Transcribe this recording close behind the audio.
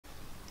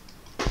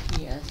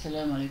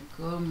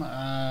Assalamualaikum.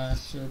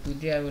 So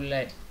today I would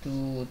like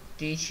to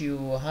teach you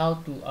how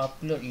to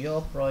upload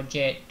your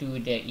project to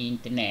the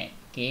internet.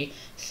 Okay,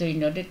 so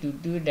in order to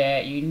do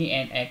that, you need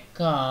an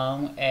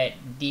account at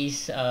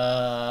this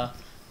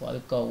what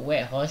we call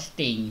web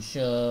hosting.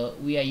 So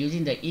we are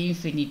using the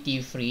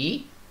Infinity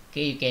Free.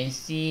 Okay, you can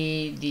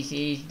see this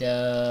is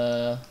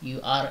the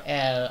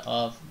URL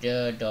of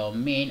the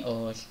domain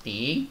or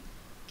hosting.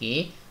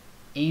 Okay,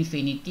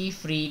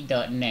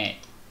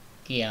 infinityfree.net.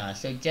 Okay,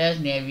 so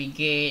just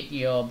navigate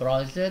your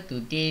browser to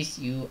this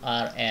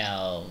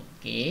URL.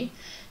 Okay,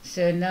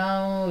 so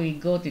now we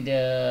go to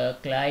the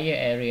client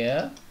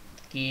area.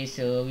 Okay,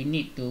 so we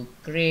need to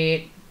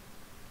create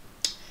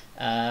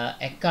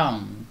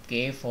account,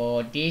 okay,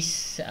 for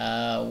this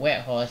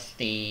web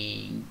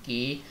hosting.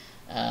 Okay,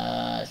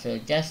 so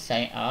just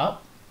sign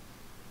up.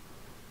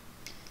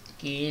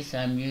 Okay, so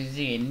I'm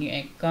using a new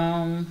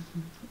account.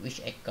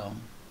 Which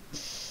account?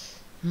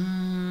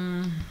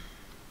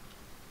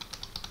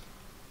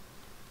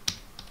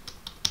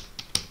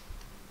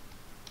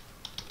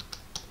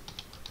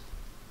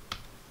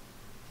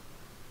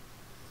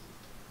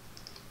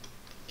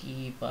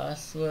 Key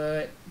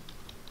password.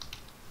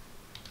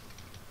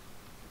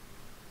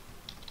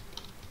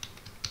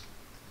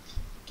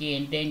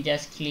 Okay, and then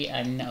just click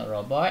I'm not a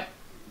robot.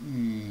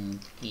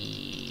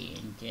 Okay,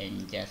 and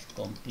then just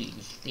complete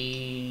this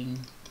thing.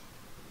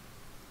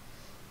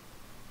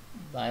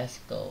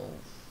 Bicycle.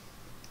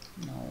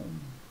 No.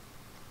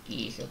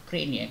 Okay, so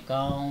create new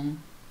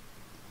account.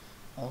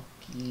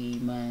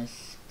 Okay,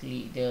 must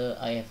click the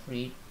I have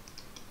read.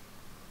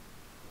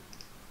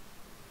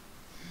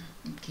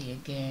 Okay,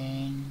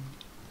 again.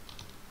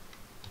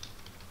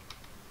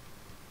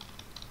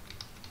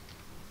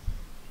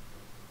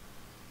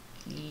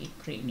 Okay,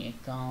 create new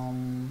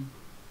account.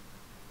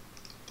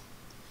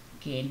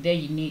 Okay, and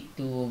then you need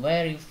to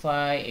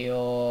verify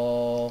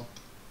your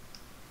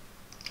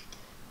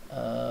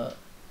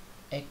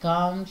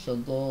account. So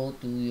go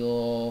to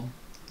your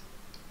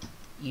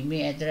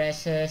email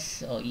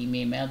addresses or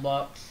email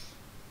mailbox.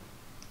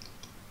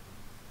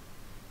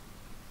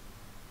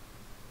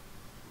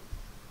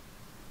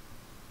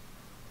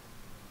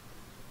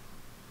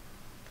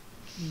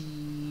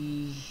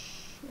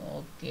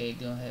 Okay,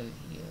 don't have it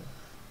here.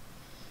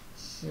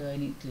 So I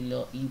need to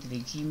log into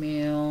the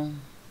Gmail.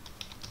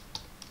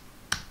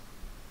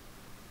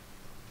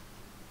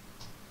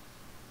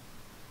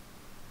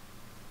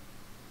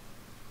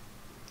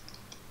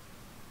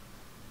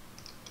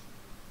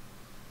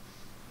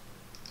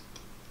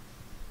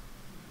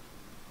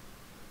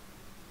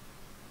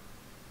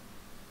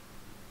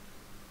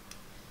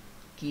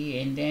 Okay,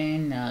 and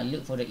then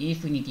look for the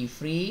Infinity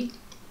Free,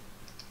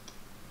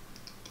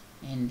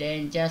 and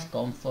then just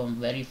confirm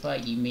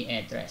verify email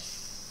address.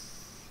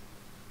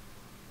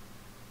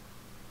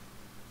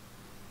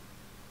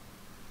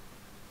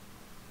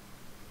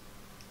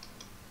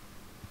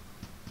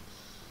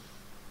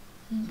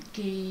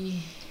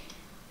 Okay,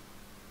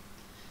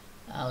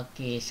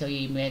 so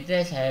email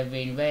address have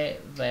been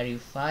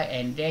verified,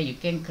 and then you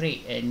can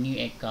create a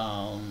new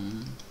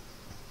account.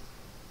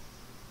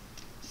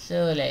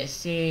 So let's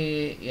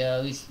say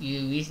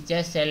we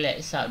just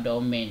select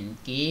subdomain.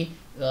 Okay,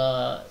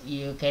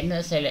 you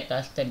cannot select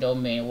custom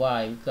domain.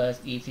 Why? Because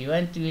if you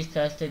want to use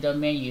custom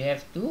domain, you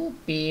have to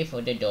pay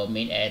for the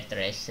domain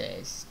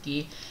addresses.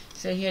 Okay,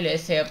 so here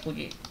let's say I put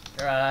it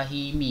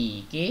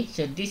Rahimi. Okay,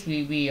 so this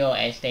will be your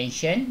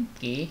extension.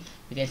 Okay,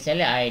 you can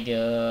select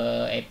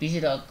either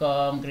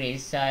apc.com, great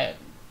site.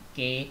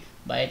 Okay,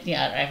 but I think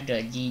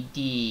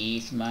rf.gd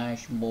is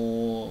much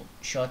more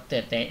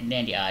shorter than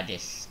the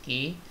others.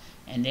 Okay,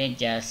 and then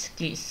just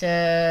click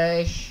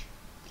search.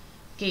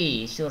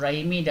 Okay, so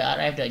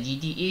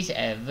rahimi.rf.gd is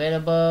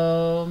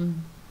available.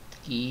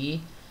 Okay,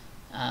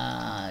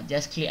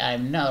 just click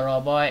I'm not a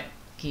robot.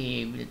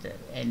 Okay,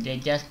 and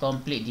then just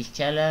complete this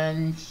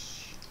challenge,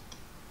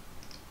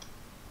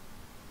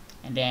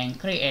 and then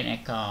create an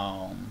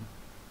account.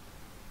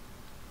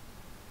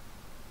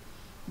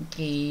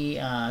 Okay,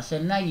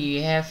 so now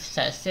you have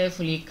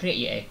successfully create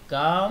your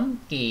account.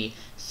 Okay,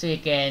 so you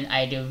can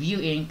either view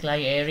in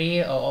client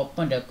area or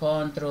open the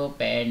control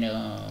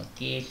panel.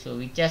 Okay, so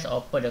we just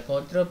open the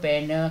control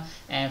panel,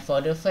 and for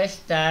the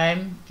first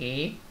time,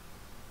 okay,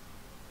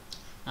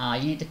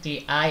 you need to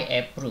click I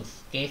approve.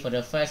 Okay, for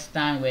the first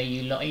time when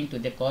you log into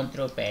the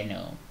control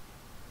panel.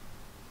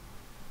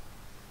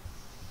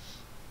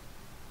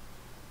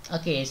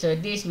 Okay, so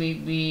this will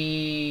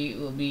be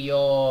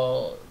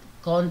your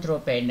control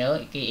panel,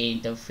 okay,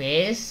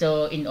 interface.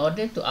 So in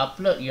order to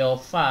upload your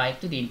file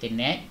to the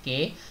internet,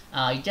 okay,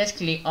 you just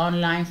click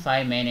online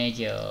file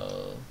manager.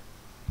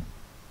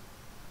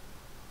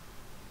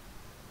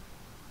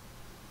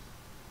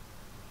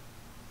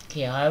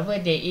 Okay, however,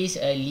 there is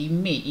a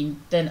limit in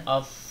terms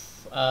of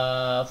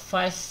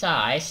file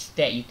size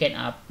that you can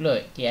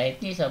upload. Okay, I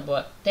think it's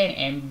about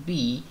 10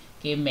 MB,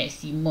 okay,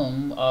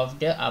 maximum of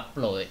the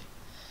upload.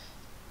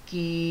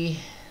 Okay,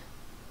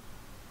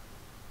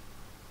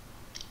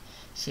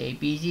 so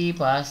APG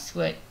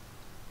password.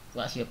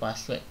 What's your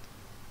password?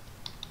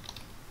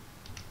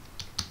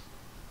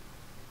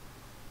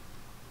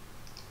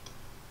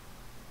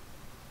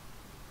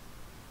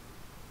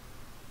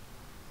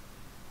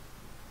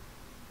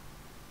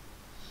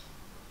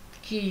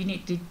 Okay, you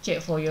need to check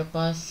for your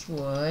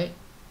password.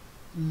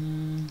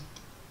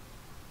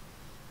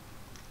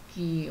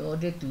 Okay, in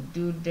order to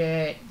do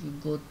that, you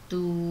go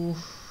to,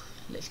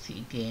 let's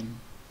see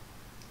again.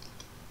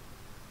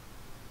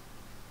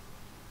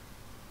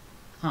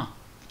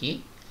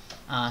 Okay.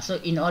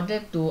 So in order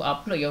to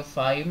upload your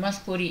file, you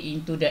must put it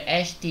into the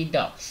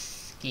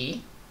htdocs.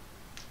 Okay.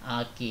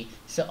 Okay,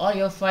 so all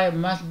your file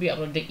must be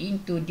uploaded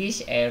into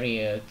this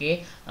area.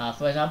 Okay.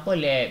 For example,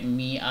 let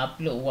me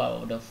upload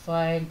one of the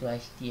file. Do I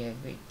still have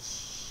it?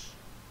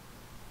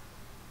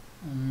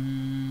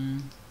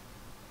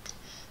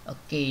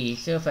 Okay,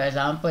 so for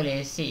example,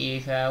 let's say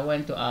if I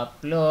want to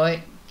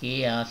upload,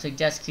 okay, so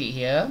just click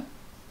here.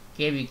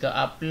 Okay, we got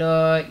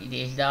upload,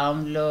 this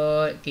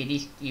download, okay,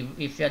 this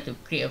if you have to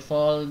create a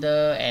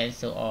folder and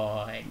so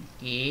on,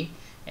 okay,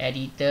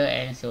 editor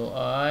and so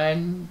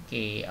on,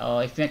 okay,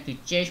 or if you want to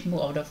change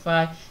mode of the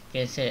file, you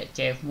can select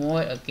change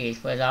mode. Okay,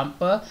 for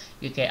example,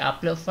 you can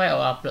upload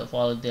file or upload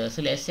folder.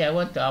 So let's say I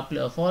want to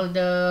upload a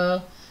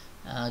folder.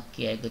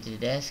 Okay, I go to the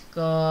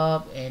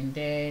desktop and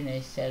then I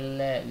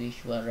select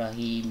which one,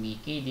 Rahimi.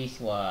 Okay, this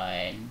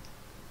one.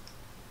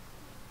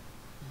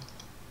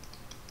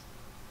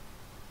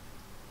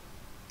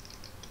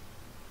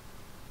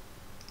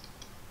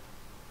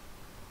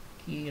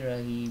 Okay,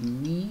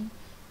 Rahimi.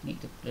 Need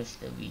to close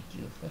the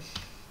video first.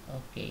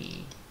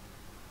 Okay,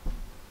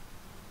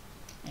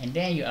 and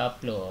then you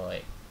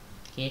upload.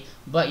 Okay,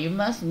 but you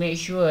must make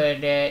sure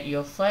that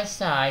your file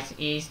size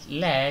is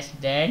less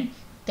than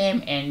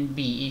 10 MB.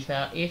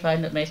 If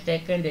I'm not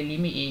mistaken, the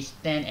limit is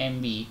 10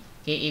 MB.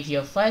 Okay, if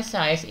your file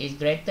size is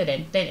greater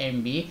than 10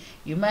 MB,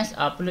 you must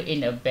upload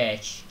in a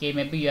batch. Okay,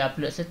 maybe you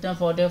upload certain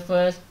folder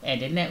first,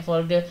 and the next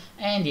folder,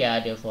 and the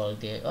other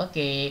folder.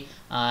 Okay,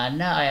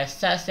 now I have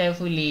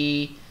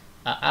successfully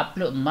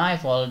upload my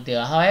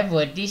folder.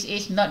 However, this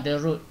is not the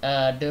root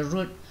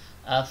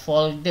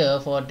folder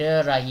for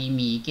the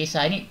Rahimi. Okay, so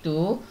I need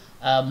to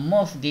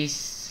move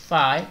this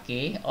file.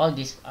 Okay, all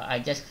this I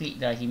just click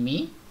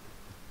Rahimi.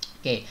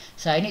 Okay,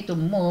 so I need to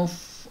move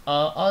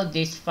all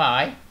this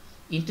file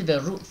into the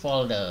root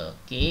folder.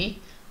 Okay,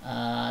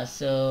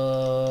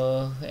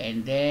 so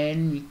and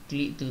then we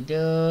click to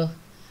the,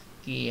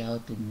 okay, how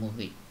to move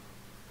it.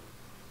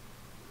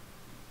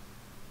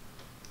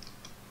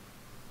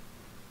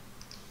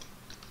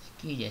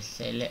 Okay, just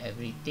select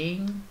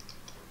everything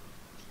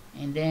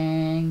and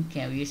then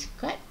can we use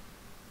cut.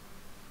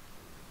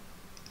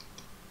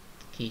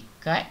 Okay,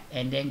 cut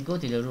and then go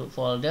to the root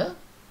folder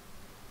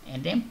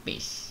and then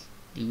paste.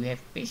 Do we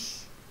have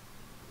paste?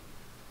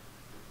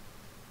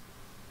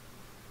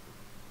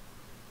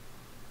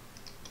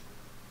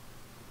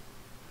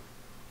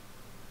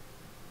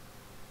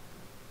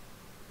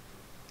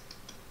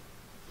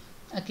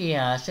 Okay,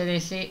 so they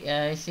say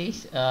it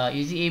says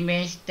using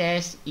image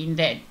test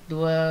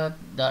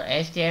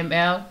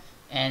index2.html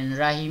and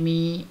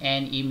Rahimi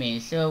and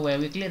image. So when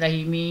we click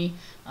Rahimi,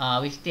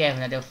 we still have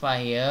another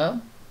file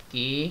here.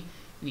 Okay,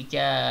 we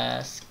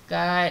just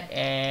cut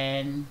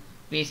and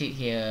paste it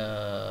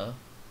here.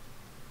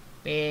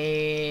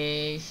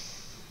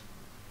 Paste.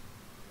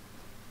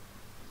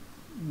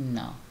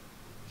 No,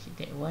 is it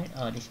that one?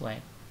 Oh, this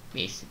one.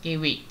 Paste. Okay,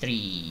 wait,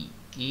 3.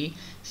 Okay,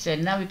 so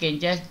now we can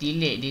just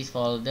delete this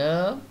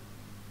folder.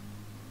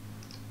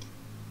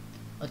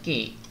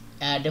 Okay,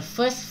 the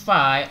first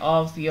file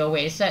of your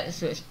website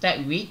should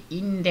start with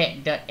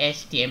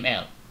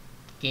index.html.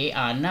 Okay,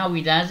 now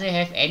we doesn't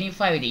have any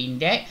file with the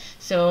index.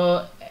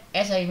 So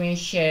as I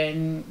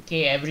mentioned,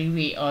 okay, every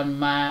week on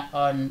my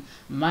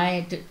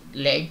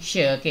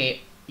lecture,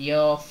 okay,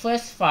 your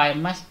first file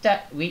must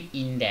start with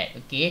index.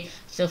 Okay,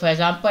 so for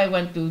example, I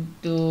want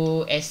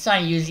to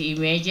assign user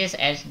images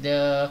as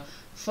the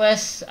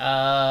first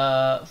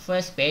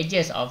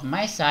pages of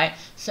my site,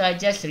 so I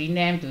just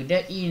rename to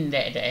the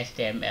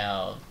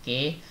index.html.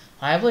 Okay,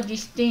 however,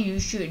 this thing you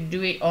should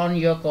do it on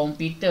your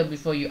computer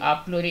before you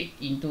upload it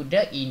into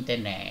the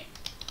internet.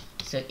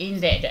 So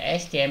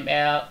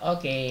index.html.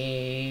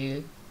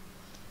 Okay,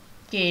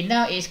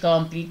 now it's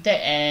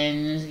completed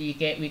and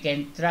we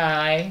can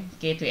try,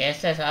 okay, to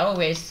access our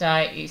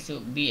website. It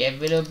should be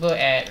available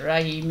at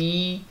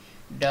rahimi.rf.gd.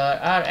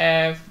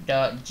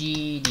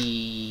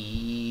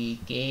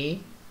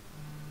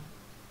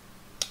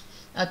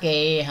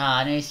 Okay,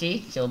 now you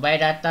see, so by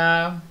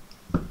data.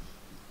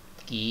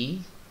 Okay,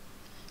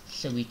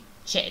 so we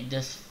check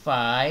this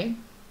file.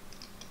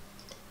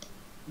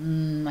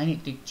 I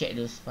need to check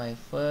those file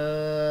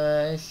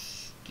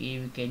first. Okay,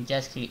 we can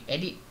just click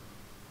edit.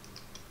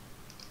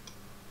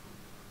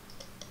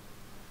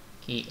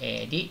 Okay,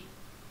 edit.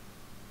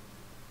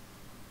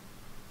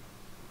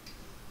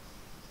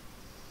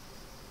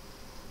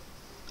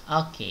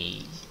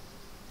 Okay,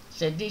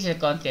 so this is the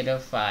content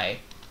of file.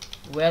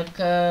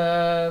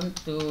 Welcome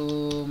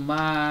to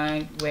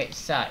my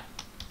website.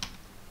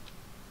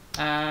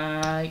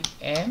 I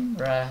am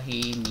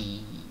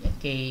Rahimi.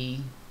 Okay,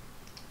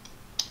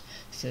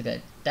 so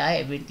the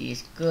type everything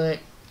is good.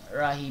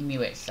 Rahimi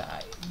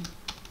website.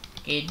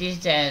 Okay, this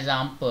is an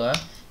example.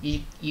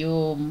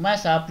 You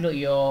must upload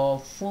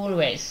your full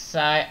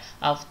website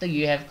after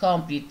you have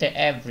completed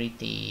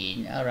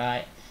everything.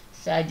 Alright,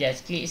 so I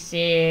just click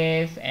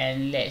save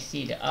and let's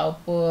see the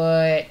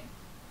output.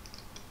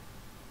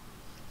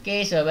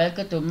 Okay, so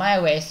welcome to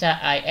my website.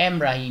 I am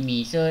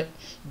Rahimi. So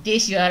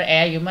this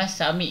URL, you must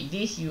submit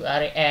this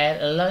URL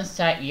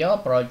alongside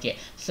your project.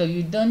 So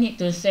you don't need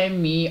to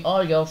send me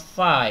all your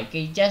file.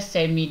 Okay, just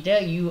send me the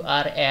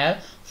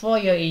URL for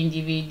your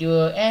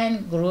individual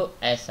and group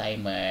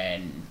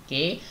assignment.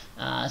 Okay,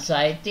 so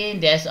I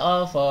think that's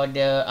all for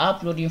the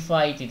uploading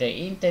file to the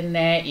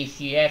internet. If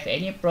you have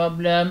any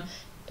problem,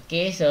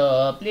 okay,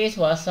 so please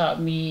WhatsApp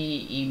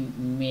me,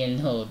 email.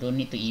 No, don't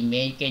need to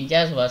email. You can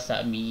just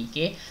WhatsApp me.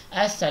 Okay,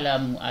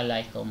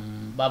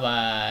 Assalamualaikum. Bye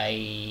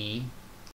bye.